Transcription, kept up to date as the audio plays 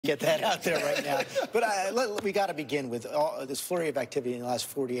Get that out there right now. But we got to begin with all this flurry of activity in the last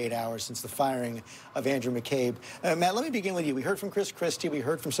 48 hours since the firing of Andrew McCabe. Matt, let me begin with you. We heard from Chris Christie. We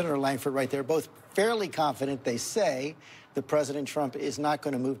heard from Senator Langford right there, both fairly confident. They say that President Trump is not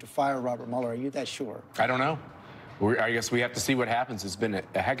going to move to fire Robert Mueller. Are you that sure? I don't know. I guess we have to see what happens. It's been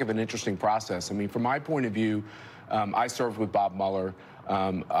a heck of an interesting process. I mean, from my point of view, I served with Bob Mueller.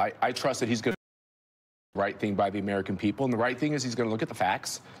 I trust that he's going to do the right thing by the American people. And the right thing is he's going to look at the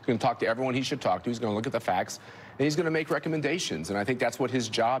facts. He's going to talk to everyone he should talk to. He's going to look at the facts. And he's going to make recommendations. And I think that's what his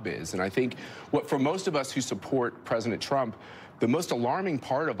job is. And I think what for most of us who support President Trump, the most alarming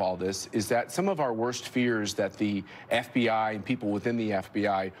part of all this is that some of our worst fears that the FBI and people within the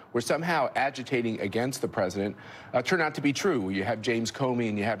FBI were somehow agitating against the president turn out to be true. You have James Comey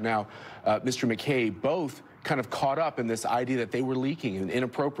and you have now Mr. McCabe, both kind of caught up in this idea that they were leaking and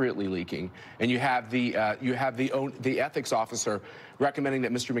inappropriately leaking. And you have the ethics officer recommending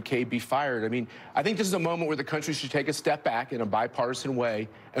that Mr. McCabe be fired. I mean, I think this is a moment where the country should take a step back in a bipartisan way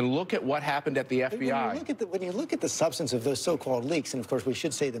and look at what happened at the FBI. When you look at the substance of those so-called leaks, and of course we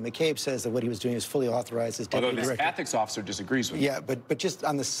should say that McCabe says that what he was doing is fully authorized as deputy director. Although this ethics officer disagrees with you. Yeah, but just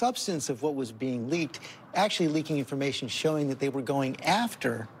on the substance of what was being leaked, actually leaking information showing that they were going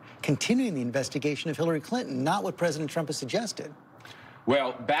after continuing the investigation of Hillary Clinton, not what President Trump has suggested.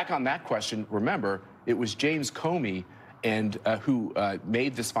 Well, back on that question, remember, it was James Comey who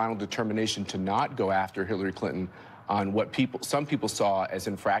made this final determination to not go after Hillary Clinton on what some people saw as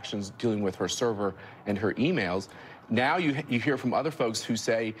infractions dealing with her server and her emails. Now you hear from other folks who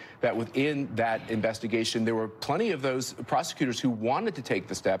say that within that investigation, there were plenty of those prosecutors who wanted to take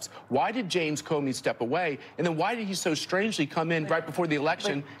the steps. Why did James Comey step away? And then why did he so strangely come in right before the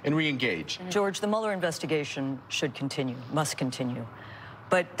election and re-engage? George, the Mueller investigation should continue, must continue.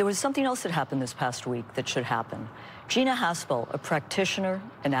 But there was something else that happened this past week that should happen. Gina Haspel, a practitioner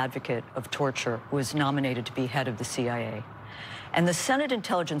and advocate of torture, was nominated to be head of the CIA. And the Senate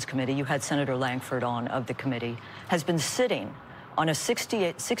Intelligence Committee, you had Senator Langford on of the committee, has been sitting on a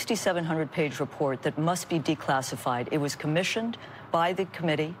 6,700-page report that must be declassified. It was commissioned by the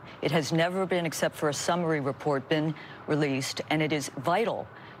committee. It has never been, except for a summary report, been released. And it is vital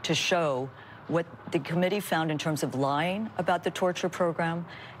to show what the committee found in terms of lying about the torture program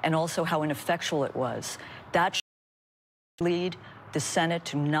and also how ineffectual it was. That should lead the Senate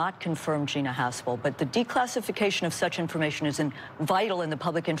to not confirm Gina Haspel, but the declassification of such information is vital in the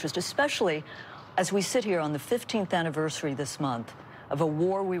public interest, especially as we sit here on the 15th anniversary this month of a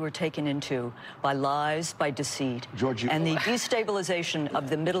war we were taken into by lies, by deceit, George, and the destabilization of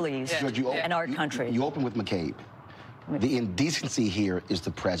the Middle East and our country. You open with McCabe. The indecency here is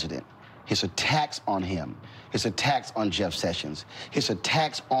the president. His attacks on him, his attacks on Jeff Sessions, his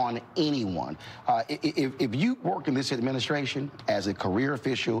attacks on anyone. If you work in this administration as a career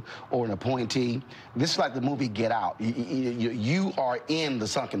official or an appointee, this is like the movie Get Out. You are in the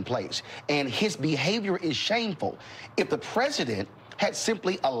sunken place. And his behavior is shameful. If the president had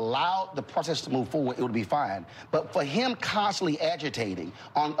simply allowed the process to move forward, it would be fine. But for him constantly agitating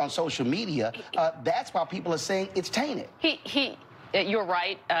on social media, that's why people are saying it's tainted. You're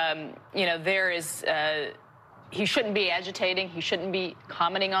right. You know, he shouldn't be agitating. He shouldn't be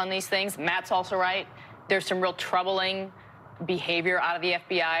commenting on these things. Matt's also right. There's some real troubling behavior out of the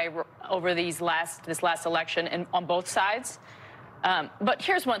FBI over this last election and on both sides. But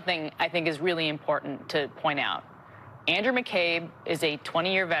here's one thing I think is really important to point out. Andrew McCabe is a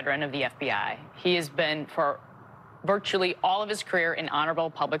 20-year veteran of the FBI. He has been for virtually all of his career an honorable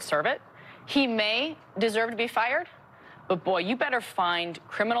public servant. He may deserve to be fired, but boy, you better find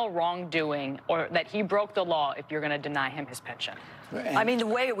criminal wrongdoing or that he broke the law if you're going to deny him his pension. I mean, the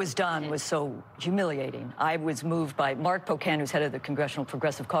way it was done was so humiliating. I was moved by Mark Pocan, who's head of the Congressional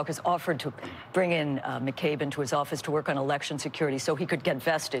Progressive Caucus, offered to bring in McCabe into his office to work on election security so he could get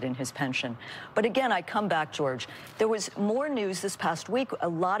vested in his pension. But again, I come back, George. There was more news this past week, a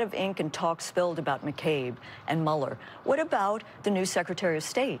lot of ink and talk spilled about McCabe and Mueller. What about the new Secretary of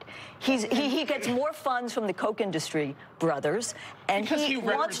State? He gets more funds from the Koch industry brothers, and he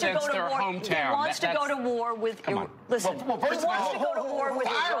wants to go to war. Hometown. He wants to go to war with. Listen, well, first of all, go to war with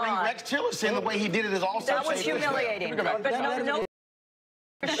Iran. Rex Tillerson, the way he did it is also that was humiliating. But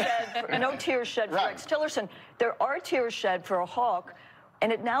no tears shed for Rex Tillerson. There are tears shed for a hawk,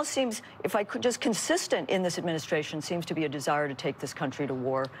 and it now seems, if I could just consistent in this administration, seems to be a desire to take this country to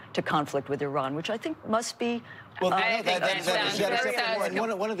war, to conflict with Iran, which I think must be Well, I think that sounds very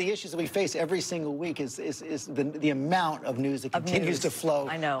and one of the issues that we face every single week is the amount of news that continues to flow.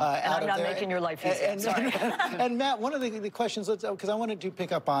 I know. Out and I'm of not there. making your life easy. Sorry. And Matt, one of the questions, because I wanted to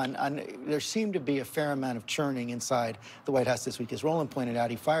pick up on, there seemed to be a fair amount of churning inside the White House this week. As Roland pointed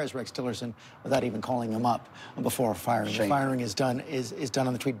out, he fires Rex Tillerson without even calling him up before firing. Shame. The firing is done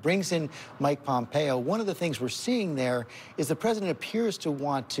on the tweet. Brings in Mike Pompeo. One of the things we're seeing there is the president appears to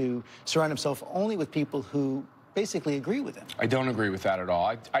want to surround himself only with people who basically agree with him. I don't agree with that at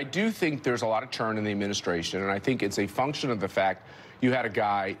all. I do think there's a lot of churn in the administration, and I think it's a function of the fact you had a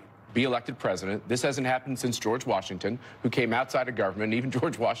guy be elected president. This hasn't happened since George Washington, who came outside of government. Even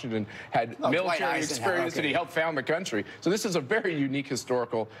George Washington had military experience and he helped found the country. So this is a very unique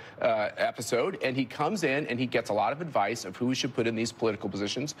historical episode, and he comes in and he gets a lot of advice of who he should put in these political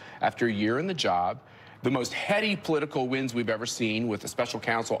positions after a year in the job. The most heady political wins we've ever seen with a special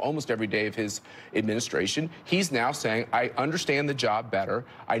counsel almost every day of his administration. He's now saying, I understand the job better.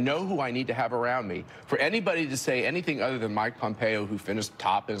 I know who I need to have around me. For anybody to say anything other than Mike Pompeo, who finished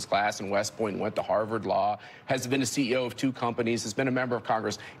top in his class in West Point and went to Harvard Law, has been a CEO of 2 companies, has been a member of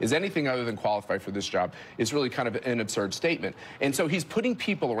Congress, is anything other than qualified for this job, is really kind of an absurd statement. And so he's putting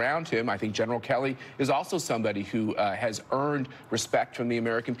people around him. I think General Kelly is also somebody who has earned respect from the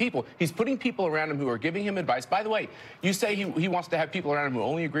American people. He's putting people around him who are giving him advice. By the way, you say he wants to have people around him who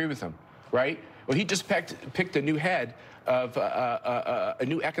only agree with him, right? Well, he just picked a new head of a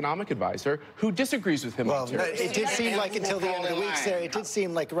new economic advisor who disagrees with him. Well, it did seem like until the end of the week, Sarah, it did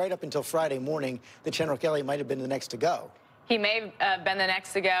seem like right up until Friday morning that General Kelly might have been the next to go. He may have been the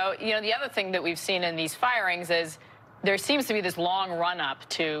next to go. You know, the other thing that we've seen in these firings is there seems to be this long run-up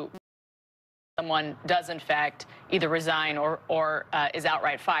to someone does, in fact, either resign or is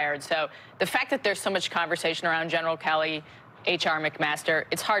outright fired. So the fact that there's so much conversation around General Kelly, H.R. McMaster,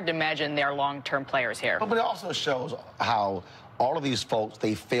 it's hard to imagine they're long-term players here. But it also shows how all of these folks,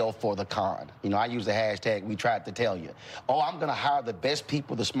 they fell for the con. You know, I use the hashtag, we tried to tell you. Oh, I'm going to hire the best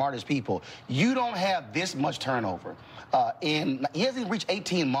people, the smartest people. You don't have this much turnover. And he hasn't reached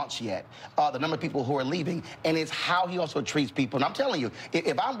 18 months yet, the number of people who are leaving, and it's how he also treats people. And I'm telling you,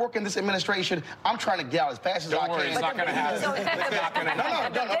 if I'm working this administration, I'm trying to get out as fast as I can. Don't worry, it's not going to happen. It's not going to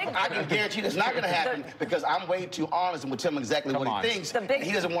happen. No, I can guarantee it's not going to happen because I'm way too honest and will tell him exactly what he thinks. And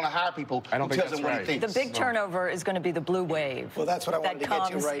he doesn't want to hire people who tells him what he thinks. The big turnover is going to be the blue wave. Well, that's what I wanted to get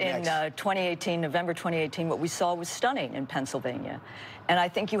to right next. In 2018, November 2018, what we saw was stunning in Pennsylvania. And I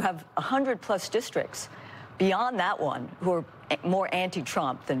think you have 100+ districts beyond that one who are more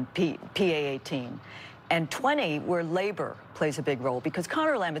anti-Trump than PA18. And 20 where labor plays a big role. Because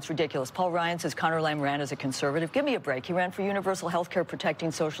Conor Lamb, it's ridiculous. Paul Ryan says Conor Lamb ran as a conservative. Give me a break. He ran for universal health care, protecting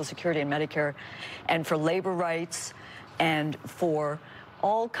Social Security and Medicare, and for labor rights, and for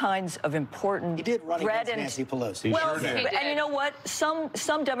all kinds of important... He did run against Nancy Pelosi. Well, and you know what?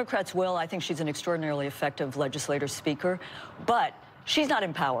 Some Democrats will. I think she's an extraordinarily effective legislator speaker. But she's not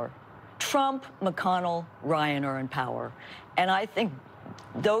in power. Trump, McConnell, Ryan are in power. And I think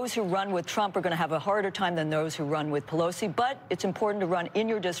those who run with Trump are going to have a harder time than those who run with Pelosi. But it's important to run in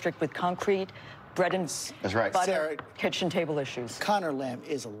your district with concrete bread and butter, Sarah, kitchen table issues. Conor Lamb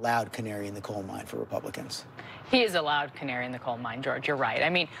is a loud canary in the coal mine for Republicans. He is a loud canary in the coal mine, George. You're right. I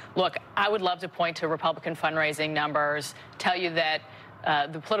mean, look, I would love to point to Republican fundraising numbers, tell you that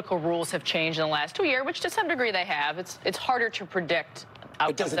the political rules have changed in the last 2 years, which to some degree they have. It's harder to predict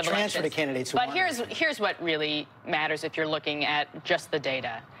outcomes of elections. It doesn't transfer to candidates who want But here's what really matters if you're looking at just the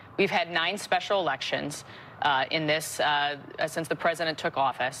data. We've had 9 special elections in this since the president took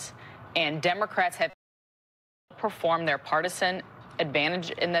office, and Democrats have performed their partisan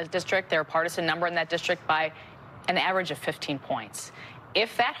advantage in the district, their partisan number in that district, by an average of 15 points.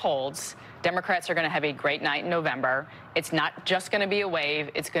 If that holds, Democrats are going to have a great night in November. It's not just going to be a wave.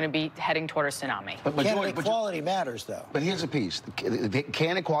 It's going to be heading toward a tsunami. But candidate quality matters, though. But here's the piece. The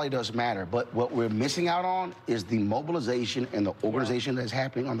candidate quality does matter, but what we're missing out on is the mobilization and the organization that's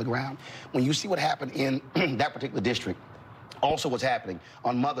happening on the ground. When you see what happened in that particular district, also what's happening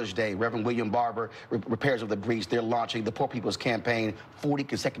on Mother's Day, Reverend William Barber, Repairs of the Breach, they're launching the Poor People's Campaign, 40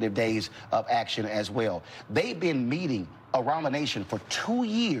 consecutive days of action as well. They've been meeting around the nation for 2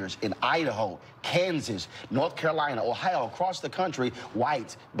 years in Idaho, Kansas, North Carolina, Ohio, across the country,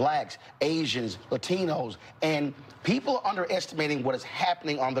 whites, blacks, Asians, Latinos, and people are underestimating what is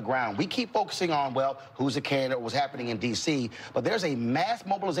happening on the ground. We keep focusing on, well, who's a candidate, what's happening in D.C., but there's a mass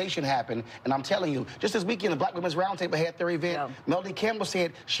mobilization happen, and I'm telling you, just this weekend, the Black Women's Roundtable had their event. Yeah. Melody Campbell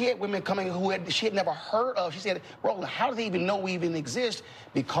said she had women coming who she had never heard of. She said, Roland, how do they even know we even exist?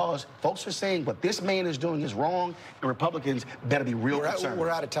 Because folks are saying what this man is doing is wrong, and Republicans better be real concerned. We're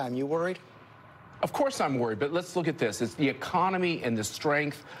out of time. You worried? Of course I'm worried, but let's look at this. It's the economy and the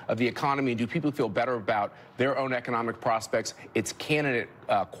strength of the economy. Do people feel better about their own economic prospects? It's candidate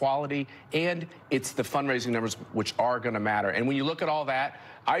quality, and it's the fundraising numbers, which are going to matter. And when you look at all that,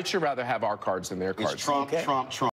 I'd sure rather have our cards than their cards. It's Trump, Trump, Trump.